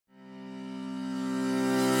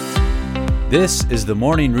This is the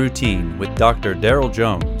Morning Routine with Dr. Daryl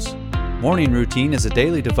Jones. Morning Routine is a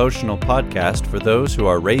daily devotional podcast for those who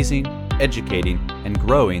are raising, educating, and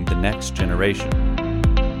growing the next generation.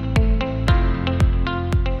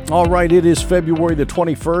 All right, it is February the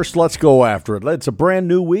 21st. Let's go after it. It's a brand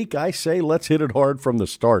new week. I say let's hit it hard from the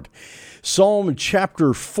start. Psalm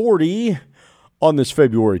chapter 40 on this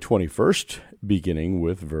February 21st, beginning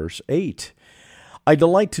with verse 8. I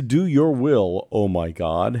delight to do your will, O my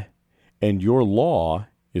God, and your law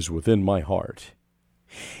is within my heart.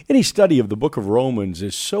 Any study of the book of Romans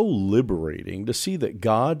is so liberating to see that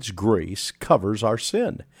God's grace covers our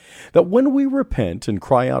sin, that when we repent and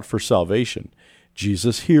cry out for salvation,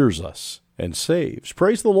 Jesus hears us and saves.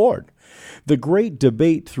 Praise the Lord. The great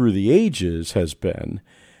debate through the ages has been,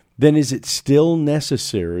 then is it still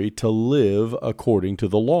necessary to live according to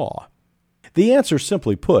the law? The answer,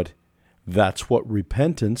 simply put, that's what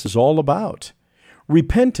repentance is all about.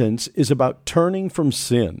 Repentance is about turning from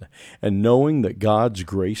sin and knowing that God's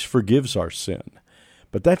grace forgives our sin.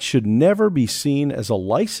 But that should never be seen as a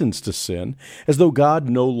license to sin, as though God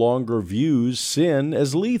no longer views sin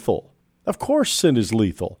as lethal. Of course sin is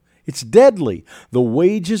lethal. It's deadly. The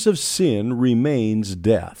wages of sin remains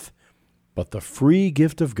death. But the free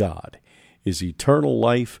gift of God is eternal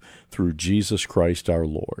life through Jesus Christ our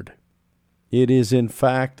Lord. It is, in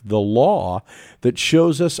fact, the law that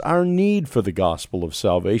shows us our need for the gospel of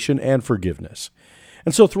salvation and forgiveness.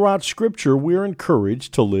 And so throughout Scripture, we're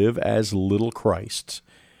encouraged to live as little Christs.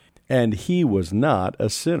 And he was not a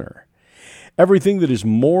sinner. Everything that is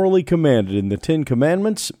morally commanded in the Ten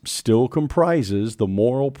Commandments still comprises the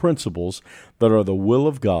moral principles that are the will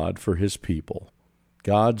of God for his people.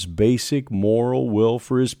 God's basic moral will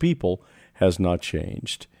for his people has not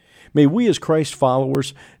changed. May we as Christ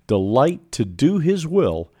followers delight to do his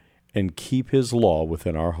will and keep his law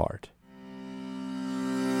within our heart.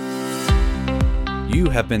 You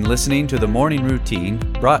have been listening to the Morning Routine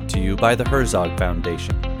brought to you by the Herzog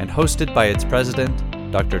Foundation and hosted by its president,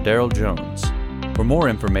 Dr. Daryl Jones. For more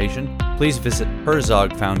information, please visit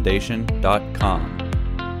herzogfoundation.com.